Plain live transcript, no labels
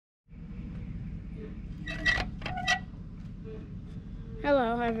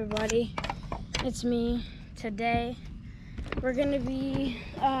Hello everybody, it's me. Today we're going to be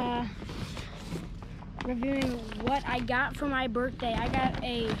reviewing what I got for my birthday. I got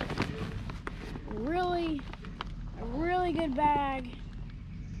a really good bag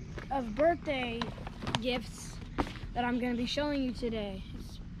of birthday gifts that I'm going to be showing you today.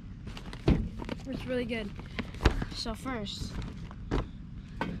 It's really good. So first,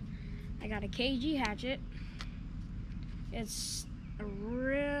 I got a KG hatchet. It's a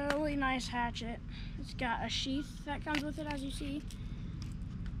really nice hatchet. It's got a sheath that comes with it, as you see.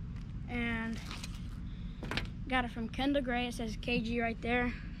 And got it from Kendall Gray. It says KG right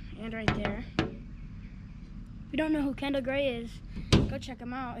there and right there. If you don't know who Kendall Gray is, go check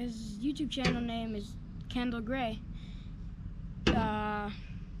him out. His YouTube channel name is Kendall Gray.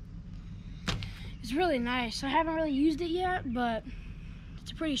 It's really nice. I haven't really used it yet, but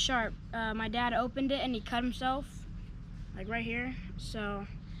it's pretty sharp. My dad opened it and he cut himself, like right here. So,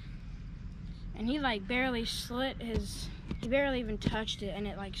 and he like barely slit his, he barely even touched it, and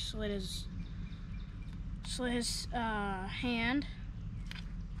it like slit his hand.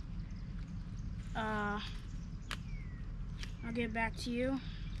 I'll get back to you.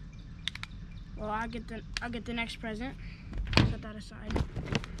 Well, I'll get the next present. Set that aside.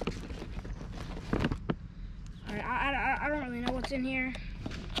 All right, I don't really know what's in here.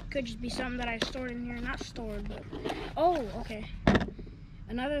 Could just be something that I stored in here. Not stored, but oh, okay.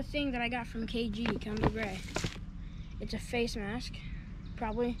 Another thing that I got from KG, Kendall Gray. It's a face mask.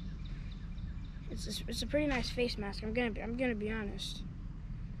 Probably. It's a pretty nice face mask. I'm gonna be honest.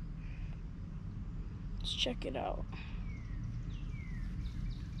 Let's check it out.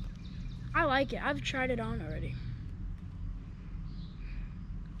 I like it. I've tried it on already.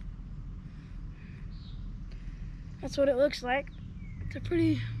 That's what it looks like. It's a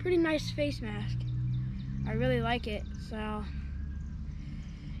pretty nice face mask. I really like it. So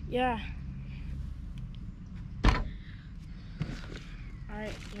yeah.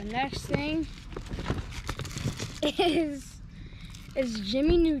 Alright, the next thing is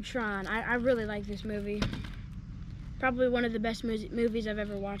Jimmy Neutron. I really like this movie. Probably one of the best movies I've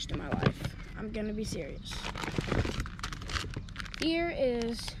ever watched in my life. I'm gonna be serious. Here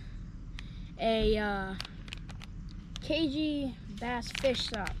is a KG bass fish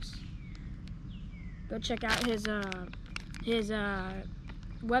socks. Go check out his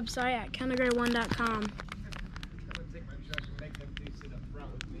website at kendallgray1.com.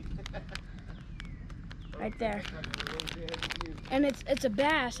 Right there. And it's a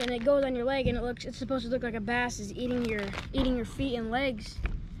bass, and it goes on your leg, and it's supposed to look like a bass is eating your feet and legs.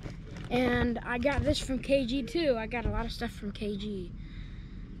 And I got this from KG too. I got a lot of stuff from KG.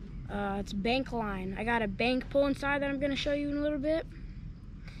 It's bank line. I got a bank pull inside that I'm going to show you in a little bit.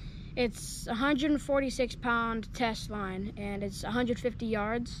 It's 146 pound test line, and it's 150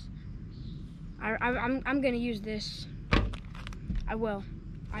 yards. I'm going to use this. I will.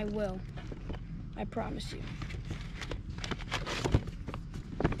 I promise you.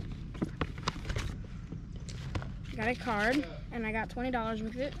 I got a card, and I got $20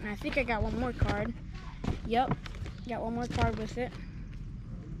 with it, and I think I got one more card. Yep, got one more card with it.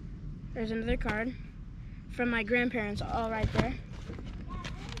 There's another card from my grandparents, all right there.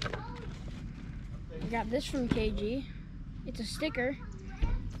 I got this from KG. It's a sticker.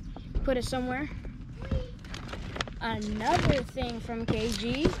 Put it somewhere. Another thing from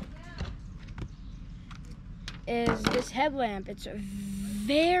KG is this headlamp. It's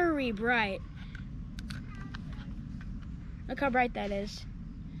very bright. Look how bright that is.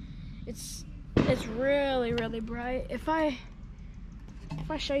 It's really bright. If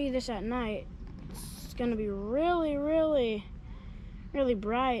I show you this at night, it's gonna be really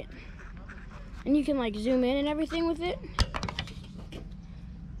bright, and you can like zoom in and everything with it.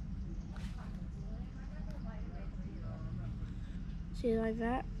 See, like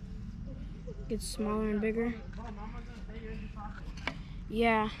that? Gets smaller and bigger.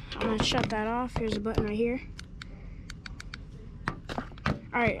 Yeah, I'm gonna shut that off. Here's a button right here.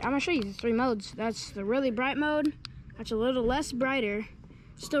 Alright, I'm gonna show you the 3 modes. That's the really bright mode. That's a little less brighter.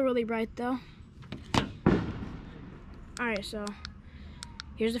 Still really bright though. Alright, so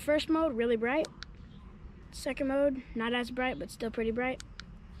here's the first mode, really bright. Second mode, not as bright, but still pretty bright.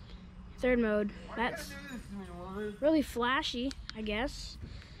 Third mode, that's really flashy, I guess.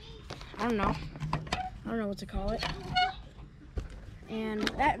 I don't know what to call it. And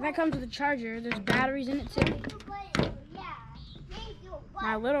that comes with a charger. There's batteries in it too.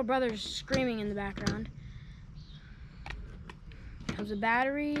 My little brother's screaming in the background. Comes with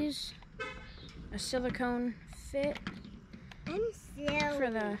batteries, a silicone fit for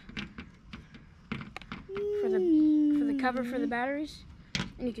the cover for the batteries.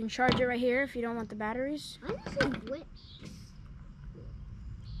 And you can charge it right here if you don't want the batteries.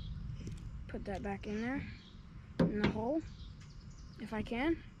 Put that back in there, in the hole, if I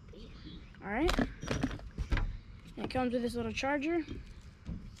can. All right. And it comes with this little charger.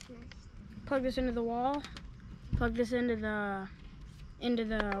 Plug this into the wall. Plug this into the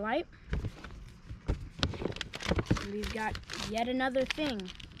light. And we've got yet another thing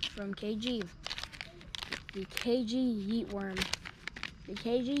from KG. The KG Yeet Worm. The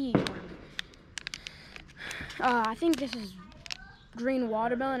KG Yeet Worm. I think this is green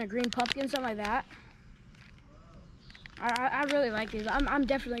watermelon or green pumpkin, something like that. I really like these. I'm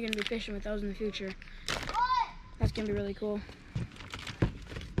definitely going to be fishing with those in the future. That's going to be really cool.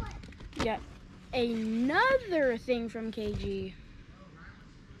 Got another thing from KG.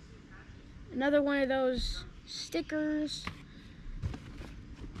 Another one of those stickers.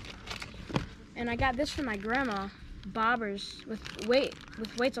 And I got this from my grandma. Bobbers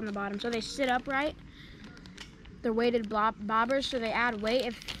with weights on the bottom, so they sit upright. They're weighted bobbers, so they add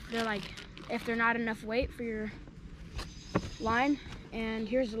weight if they're not enough weight for your line. And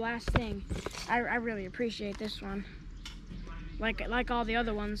here's the last thing. I really appreciate this one. Like all the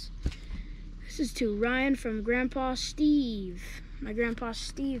other ones. This is to Ryan from Grandpa Steve. My Grandpa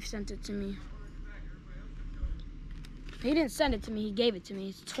Steve sent it to me. He didn't send it to me, he gave it to me.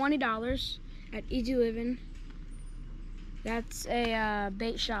 It's $20 at Easy Living. That's a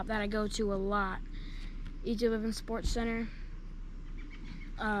bait shop that I go to a lot. Easy Living Sports Center.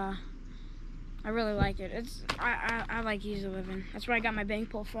 I really like it. I like Easy Living. That's where I got my bank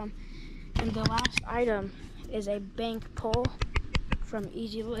pole from. And the last item is a bank pole from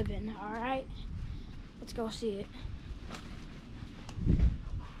Easy Living. All right, let's go see it.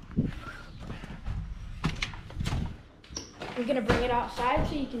 We're gonna bring it outside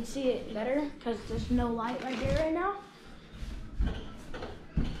so you can see it better because there's no light right here right now.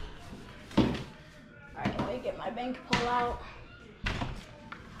 All right, let me get my bank pole out.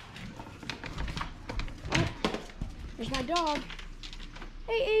 Oh, there's my dog.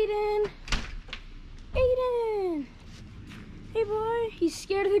 Hey, Aiden. Aiden. Hey, boy. He's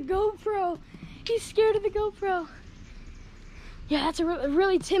scared of the GoPro. He's scared of the GoPro. Yeah, that's a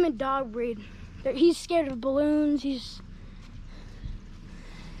really timid dog breed. He's scared of balloons. If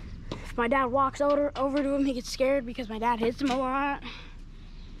my dad walks over to him, he gets scared because my dad hits him a lot.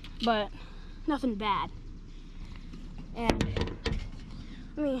 But nothing bad. And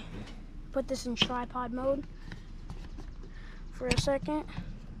let me put this in tripod mode for a second.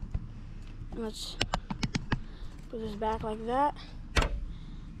 And let's put this back like that.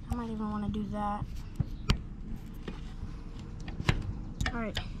 I might even want to do that. All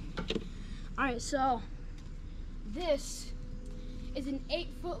right, so this is an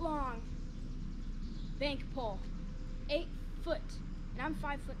 8-foot long bank pole. 8 foot. And I'm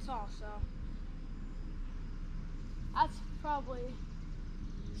 5 foot tall, so that's probably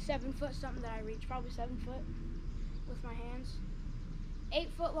 7 foot something that I reach. Probably 7 foot with my hands. 8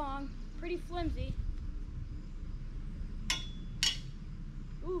 foot long, pretty flimsy.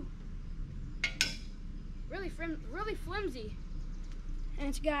 Ooh. Really flimsy. And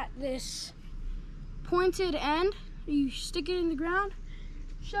it's got this pointed end. You stick it in the ground,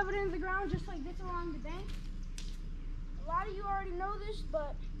 shove it into the ground just like this along the bank. A lot of you already know this,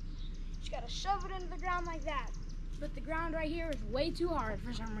 but you just gotta shove it into the ground like that. But the ground right here is way too hard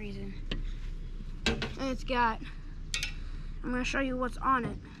for some reason. And it's got, I'm gonna show you what's on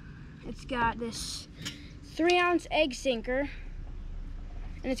it. It's got this 3-ounce egg sinker.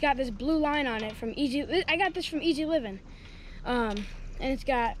 And it's got this blue line on it from I got this from Easy Living. And it's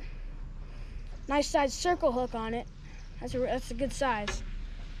got nice size circle hook on it. That's a good size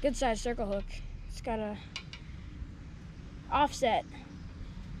circle hook. It's got a offset.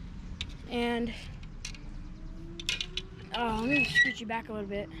 And let me scoot you back a little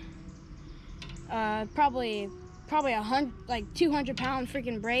bit. Probably 200-pound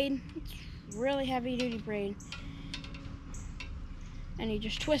freaking braid. It's really heavy duty braid. And you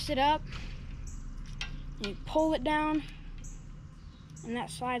just twist it up, and you pull it down, and that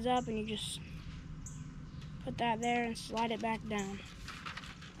slides up, and you just put that there and slide it back down,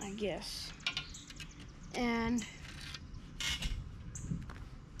 I guess. And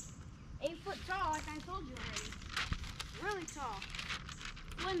 8 foot tall, like I told you already. Really tall.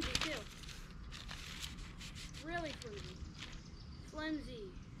 Flimsy, too. Really flimsy. Flimsy.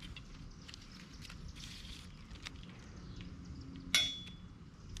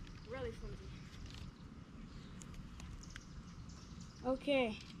 Really flimsy.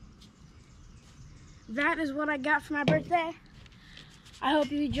 Okay. That is what I got for my birthday. I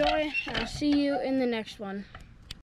hope you enjoy, and I'll see you in the next one.